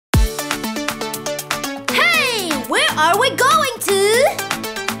Where are we going to?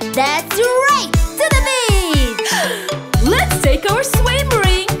 That's right, to the beach! Let's take our swim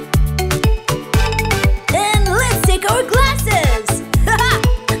ring. And let's take our glasses!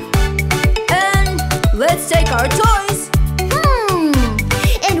 And let's take our toys.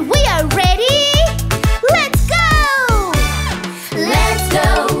 And we are ready? Let's go! Let's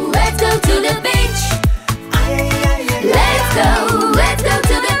go to the beach. Let's go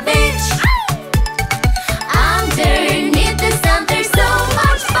to the beach. Underneath the sun, there's so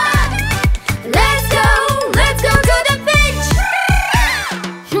much fun. Let's go to the beach.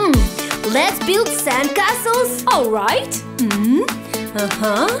 Let's build sandcastles. All right.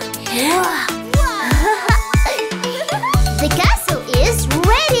 The castle is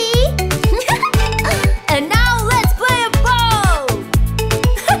ready. And now let's play a ball.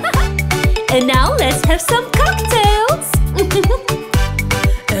 And now let's have some cocktails.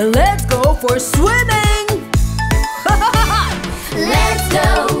 And let's go for swimming. Let's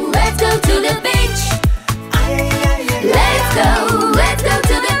go to the beach. Let's go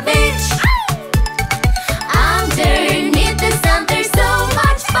to the beach. Underneath the sun, there's so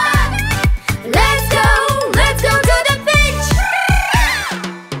much fun. Let's go to the beach.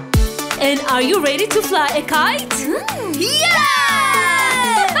 And are you ready to fly a kite? Yeah!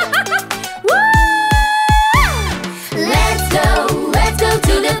 Let's go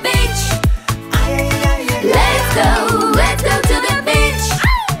to the beach. Let's go to the beach.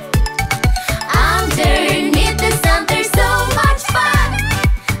 Underneath the sun, there's so much fun.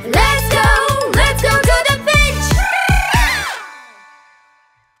 Let's go to the beach.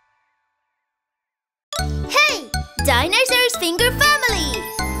 Hey, Dinosaurs Finger Family!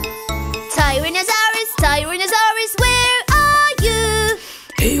 Tyrannosaurus, where are you?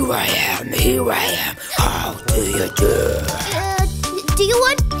 Here I am. How do you do? Do you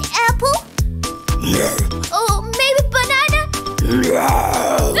want apple? No. Oh, maybe banana? No.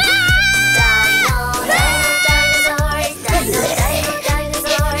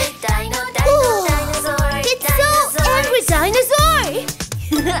 It's so angry dinosaur!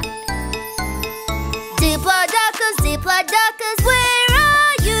 Diplodocus, where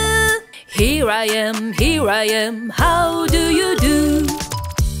are you? Here I am. How do you do?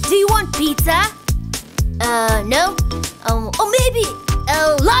 Do you want pizza? No. Or maybe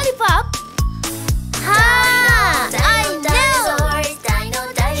a lollipop? I know!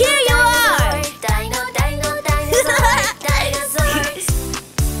 Here you are!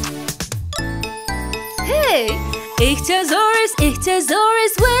 Hey,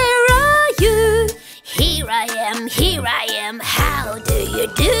 Ichthyosaurus, where are you? Here I am. How do you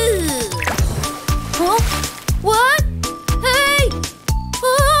do? Huh? What? Hey!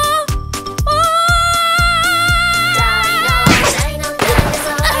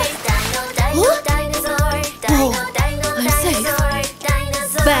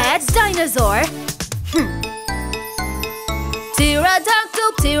 Bad dinosaur.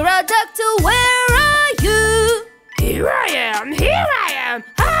 Pterodactyl, where are you? Here I am.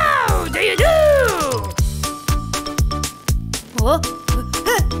 How do you do?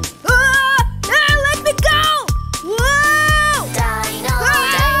 Let me go! Whoa!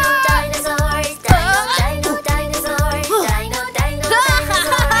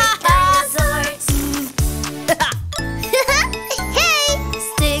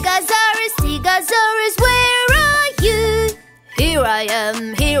 Stegosaurus, where are you? Here I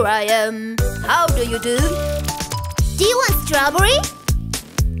am. How do you do? Do you want strawberry?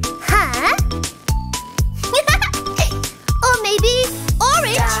 Huh? Or maybe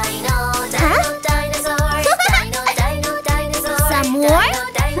orange? Some more?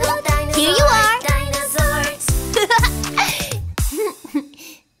 Here you are.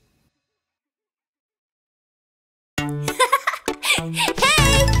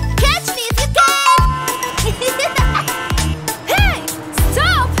 Hey, catch me if you can! Hey,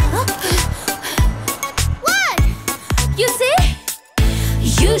 stop! What? You see?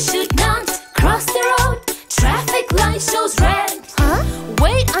 You should not cross the road. Traffic light shows red. Huh?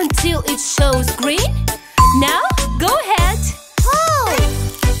 Wait until it shows green. Now, go ahead. Oh!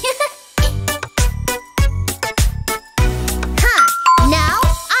 Now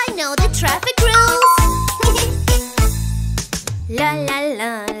I know the traffic rules. La la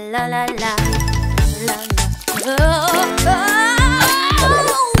la la la la la la.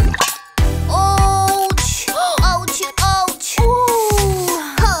 Ouch! Ouch! Ouch!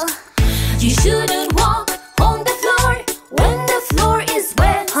 Huh. You shouldn't walk on the floor when the floor is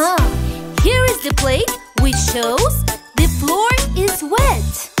wet. Here is the plate which shows the floor is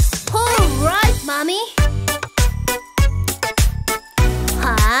wet. All right, Mommy.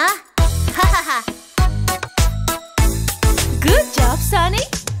 Huh? Ha ha ha.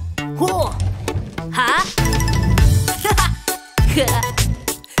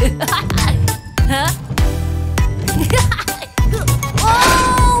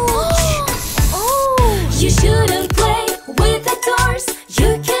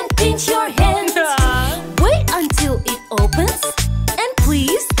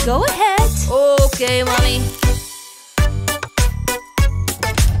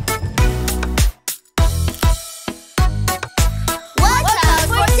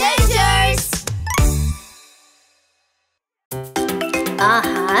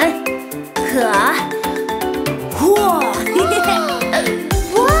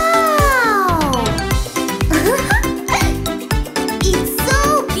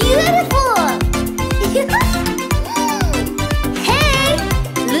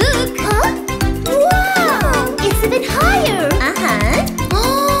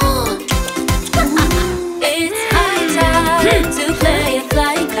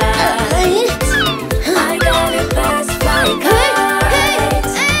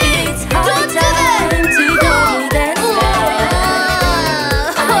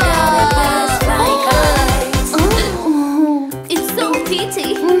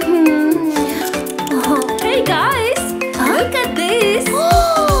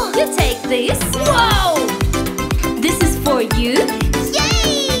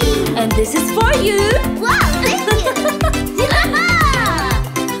 This is for you. Wow, thank you.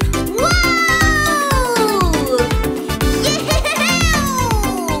 Wow!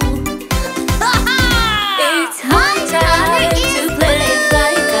 It's high time to play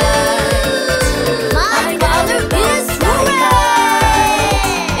fly kite. My color is red.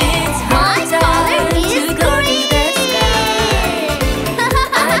 It's high time to go to the sky.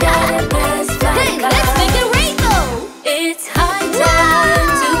 I got a best fly Hey, kite. let's make a rainbow. It's high time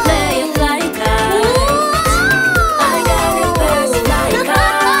to play fly kite. I got a best fly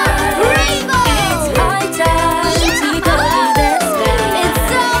kite. Rainbow. It's high time to go to the sky. It's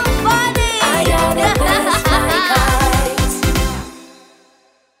so funny. I got a best fly kite.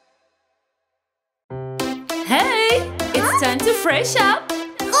 Hey, it's time to fresh up.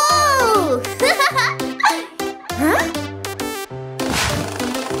 Oh! Huh?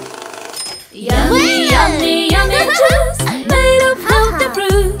 Yummy, yummy, yummy juice made of healthy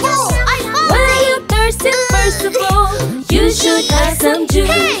fruits. Oh, I found When it. you're thirsty, first of all, you should have some juice.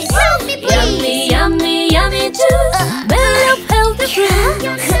 Hey, help me, please. Yummy, yummy, yummy juice made of healthy fruits.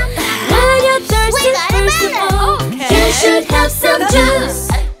 When you're thirsty, Wait, I first of remember. all, Okay. you should have some juice.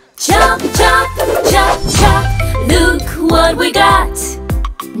 Chop, chop, chop, chop. Look what we got.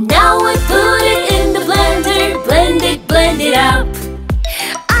 Now we put it in the blender. Blend it up.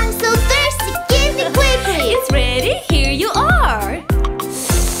 I'm so thirsty. Give me quickly. It's ready. Here you are.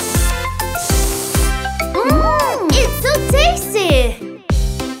 It's so tasty.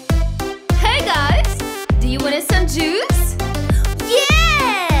 Hey guys, do you want some juice?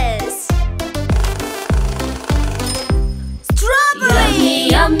 Yes. Strawberry. Yummy,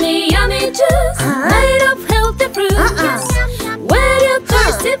 yummy, yummy juice made of healthy fruits. When you're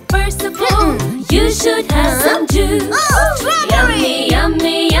thirsty, first of all, you should have some juice. Oh, strawberry. Yummy,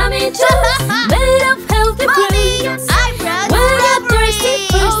 yummy, yummy juice made of healthy fruits. I brought When you're thirsty,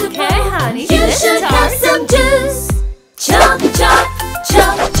 first of all, honey. you should have some juice. Chop, chop,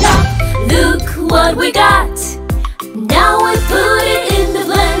 chop, chop. Look what we got. Now we put it in the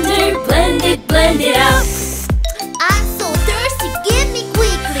blender. Blend it up. I'm so thirsty. Give me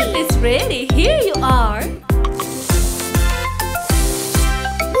quickly. It's ready. Here you are.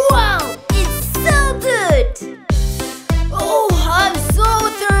 Wow, it's so good. Oh, I'm so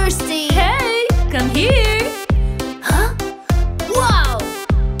thirsty. Hey, come here. Huh? Wow.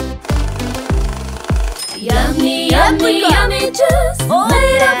 Yummy, yummy, yummy juice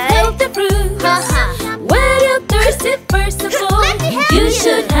made of healthy fruits. Haha. When you're thirsty, first of all, Let me help you you.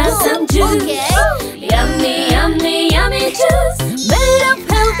 should have some juice. Okay. Yummy, yummy, yummy juice made of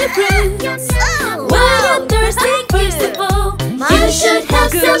healthy fruits. Oh, When wow. you're thirsty, first of all, you Mommy, should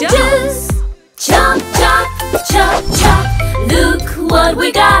have good some job. juice. Chop, chop, chop, chop. Look what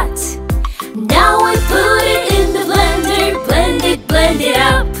we got. Now we put it in the blender. Blend it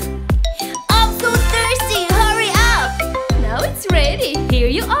up. I'm so thirsty. Hurry up. Now it's ready. Here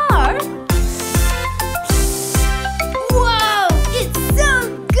you are. Wow, it's so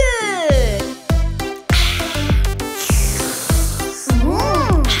good.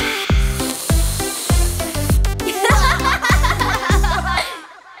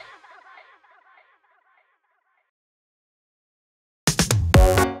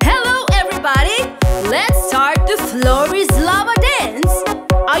 Hello, everybody. Let's start the floor is lava dance.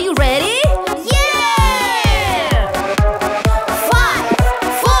 Are you ready? Yeah! 5,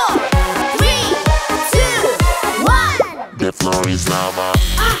 4, 3, 2, 1. The floor is lava.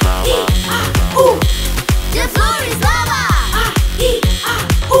 Ooh. The floor is lava.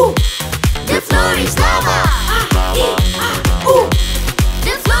 Ooh. The floor is lava. Ooh.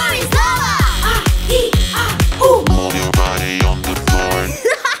 The floor is lava. Ooh. Move your body on the floor.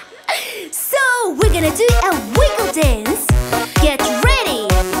 So we're gonna do a wiggle dance. Get ready.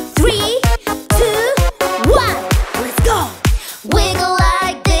 3, 2, 1. Let's go. Wiggle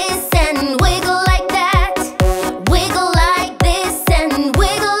like this and wiggle like that. Wiggle like this and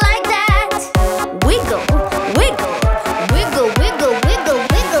wiggle like that. Wiggle, wiggle, wiggle, wiggle, wiggle,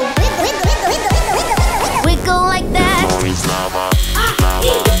 wiggle, wiggle, wiggle, wiggle, wiggle, wiggle like that. Floor is lava.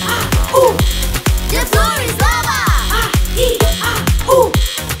 Ooh. The floor is lava. Ooh.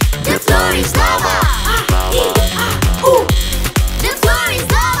 The floor is lava. Ooh. The floor is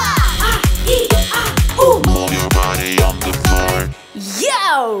lava. Ooh. Move your body on the floor.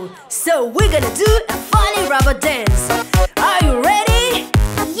 Yo! So we're gonna do a funny rubber dance. Are you ready?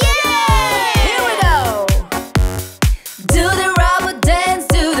 Yeah! Here we go. Do the rubber dance,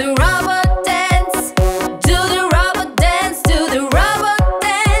 do the rubber dance. Do the rubber dance, do the rubber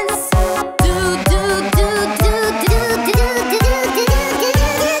dance. Do do do do do do do do do.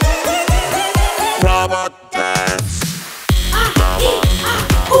 Rubber dance.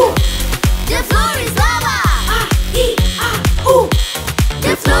 Ooh.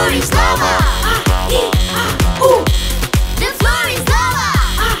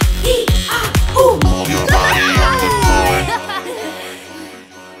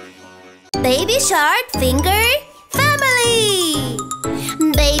 Baby shark, finger, family.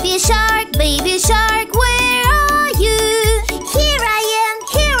 Baby shark, where are you? Here I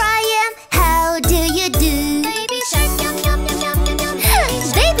am, how do you do? Baby shark, yum yum yum yum yum yum.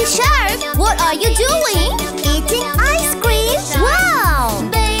 Baby shark, what are you doing? Eating ice cream? Wow!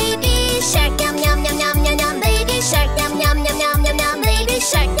 Baby shark, yum yum yum yum yum yum. Baby shark, yum yum yum yum yum yum. Baby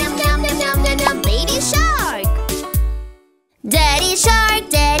shark, yum yum yum yum yum yum. Baby shark. Daddy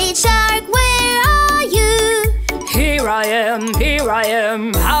shark, where are you? Here I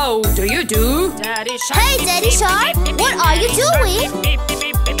am, how do you do? Daddy Shark. Hey, Daddy Shark, what are you doing?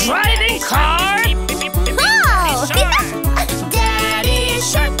 Driving car. Wow! Daddy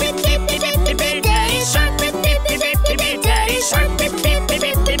Shark. Daddy Shark. Daddy Shark.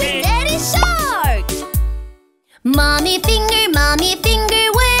 Daddy Shark! Mommy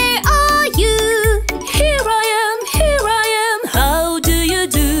finger, where are you? Here I am, how do you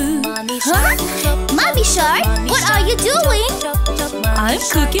do? Huh? Mommy Shark, what are you doing? I'm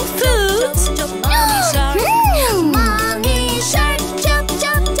cooking food. Mommy Shark, chop,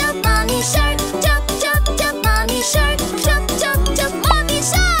 chop, chop. Mommy Shark, chop, chop, chop. Mommy Shark, chop, chop, chop. Mommy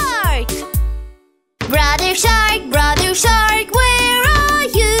Shark! Brother Shark, where are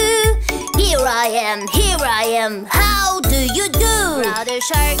you? Here I am, how do you do?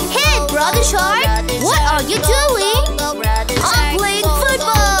 Hey, Brother Shark, what are you doing? I'm playing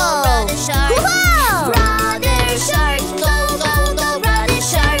football! Wow! Brother Shark, go, go, go, Brother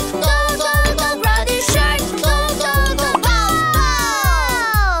Shark, go, go, go, Brother Shark, go, go, go, bow,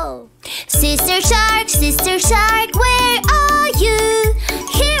 bow! Sister Shark, where are you?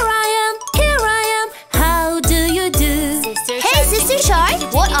 Here I am, how do you do? Hey, Sister Shark,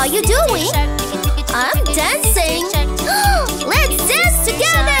 what are you doing? I'm dancing! Let's dance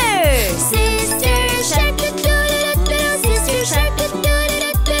together! Sister Shark, Sister Shark,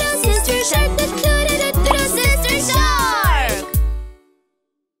 Sister Shark, Sister Shark!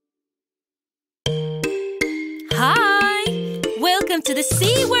 Hi! Welcome to the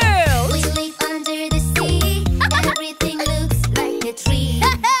Sea World! We live under the sea. Everything looks like a tree.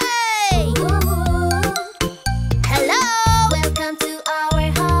 Hey! Hello! Welcome to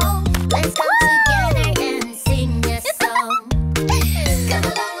our home. Let's come together and sing a song. Come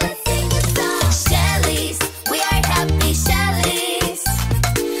along, let's sing a song. Shellies, we are happy Shellies.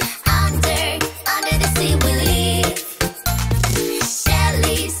 Under the sea we live.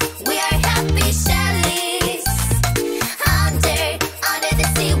 Shellies, we are happy Shellies. Under the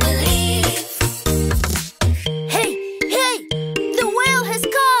sea we live. Hey, the whale has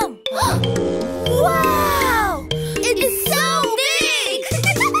come. Wow, it is so big.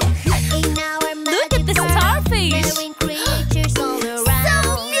 In our Look at the starfish! marine creatures all around. So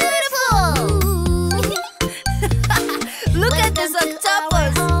beautiful. Look at this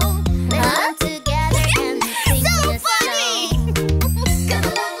octopus! Let's come together and sing so a funny. Song. Come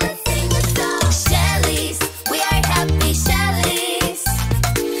along, let's sing a song. Shellies, we are happy Shellies.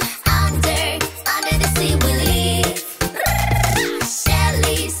 Under the sea we live.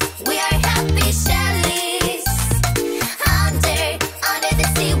 Shellies, we are happy Shellies. Under the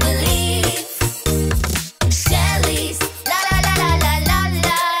sea we live. Shellies, la la la la la la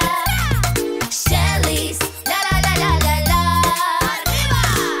la. Shellies, la la la la la la.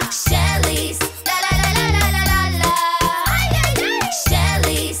 Shellies, la la la la la la la la.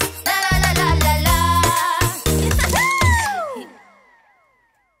 Shellies, la la la la la la.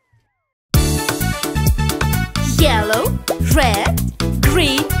 Yellow, red,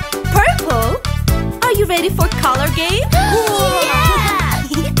 green, purple. Are you ready for color game? Yeah!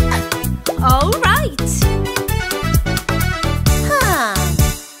 All right. Huh.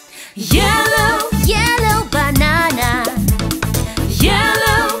 Yellow, Banana.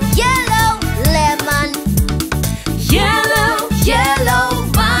 yellow, Lemon. yellow,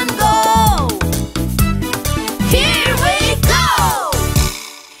 mango. Here we go.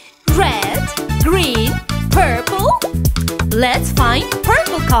 Red, green, purple. Let's find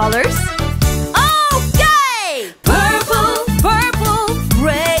purple colors. Okay! Purple,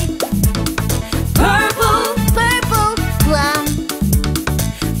 gray. Purple, Plum.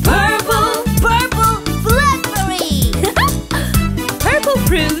 purple, Blackberry. purple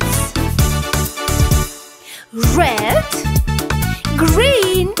fruits. Red,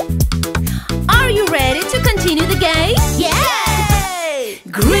 green. Are you ready to continue the game? Yay!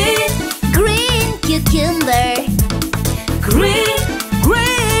 Green, Cucumber.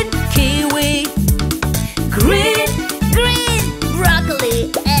 green, kiwi. Green,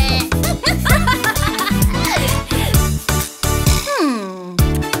 Broccoli.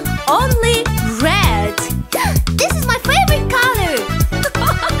 only red. This is my favorite color.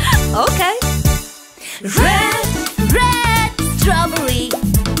 Okay. Red, red strawberry.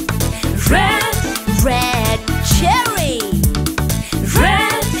 Red, Red cherry.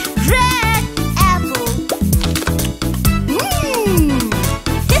 red, Red apple.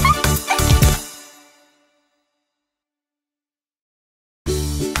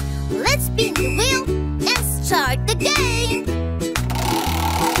 Let's spin the wheel and start the game.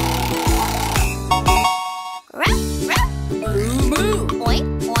 Ruff, ruff. Moo moo. Oink,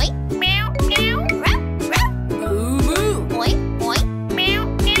 oink. Meow, meow. Ruff, ruff. Moo moo. Oink, oink. Meow,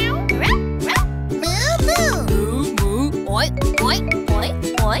 meow. Ruff, ruff. Moo, moo. Moo moo. Oink, oink, oink,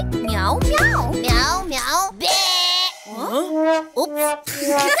 oink. Meow, meow. Meow, meow. Bleh. Oops.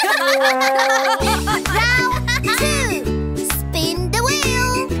 Round 2. Spin the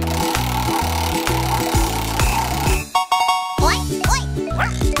wheel. Oink, oink.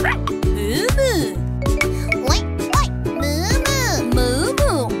 Moo, moo. Oink, oink. Moo, moo. Moo,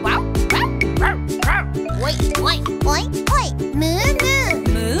 moo. Wow, wow. Oink, oink, oink, oink. Moo, moo.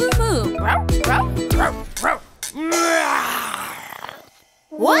 Moo, moo. Wow, wow.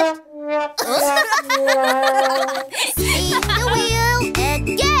 What? Spin the wheel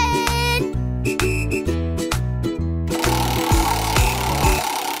again.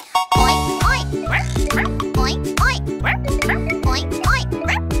 Oink, oink. Oink, oink. Oink, oink. Oink, oink,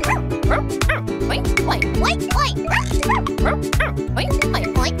 oink, oink. Oink, oink,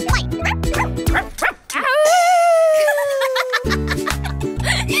 oink, oink.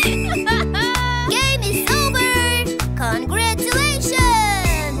 Game is over.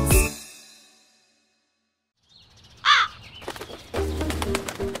 Congratulations.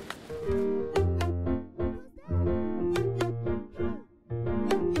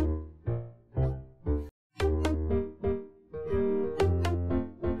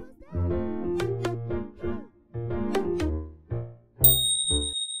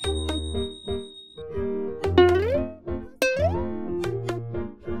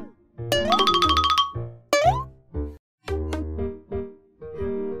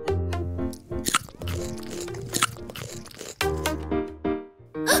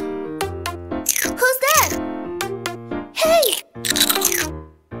 Who's that? Hey!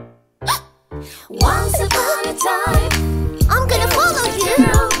 Once upon a time, I'm gonna follow you.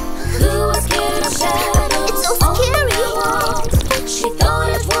 girl who was scared of shadows. It's so on the scary. wall. She thought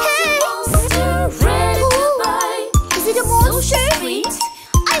it was Hey. a monster ready to Ooh. bite. Is it a So monster? sweet,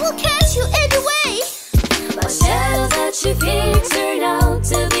 I will catch you anyway. but shadows that she feared turned out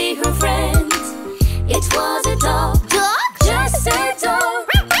to be her friend. It was a dog, Dog? just a dog.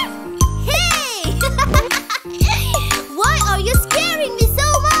 Hey! Why are you scaring me so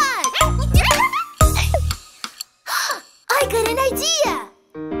much? I got an idea.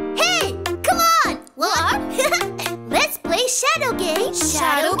 Hey, come on. What? Let's play shadow game.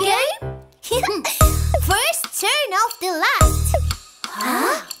 Shadow game? First, turn off the light.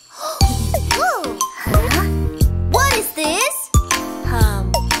 Huh? Ooh. What is this?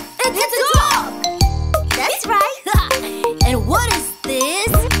 It's a dog. That's right. And what is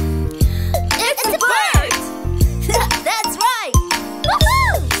this? It's a bird. That's right.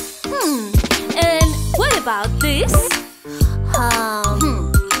 Woohoo! And what about this?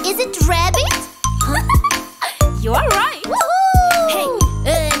 Is it rabbit? You are right. Woohoo! Hey,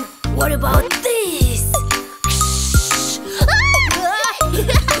 And what about this?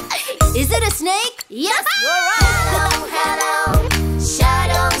 Is it a snake? Yes, you're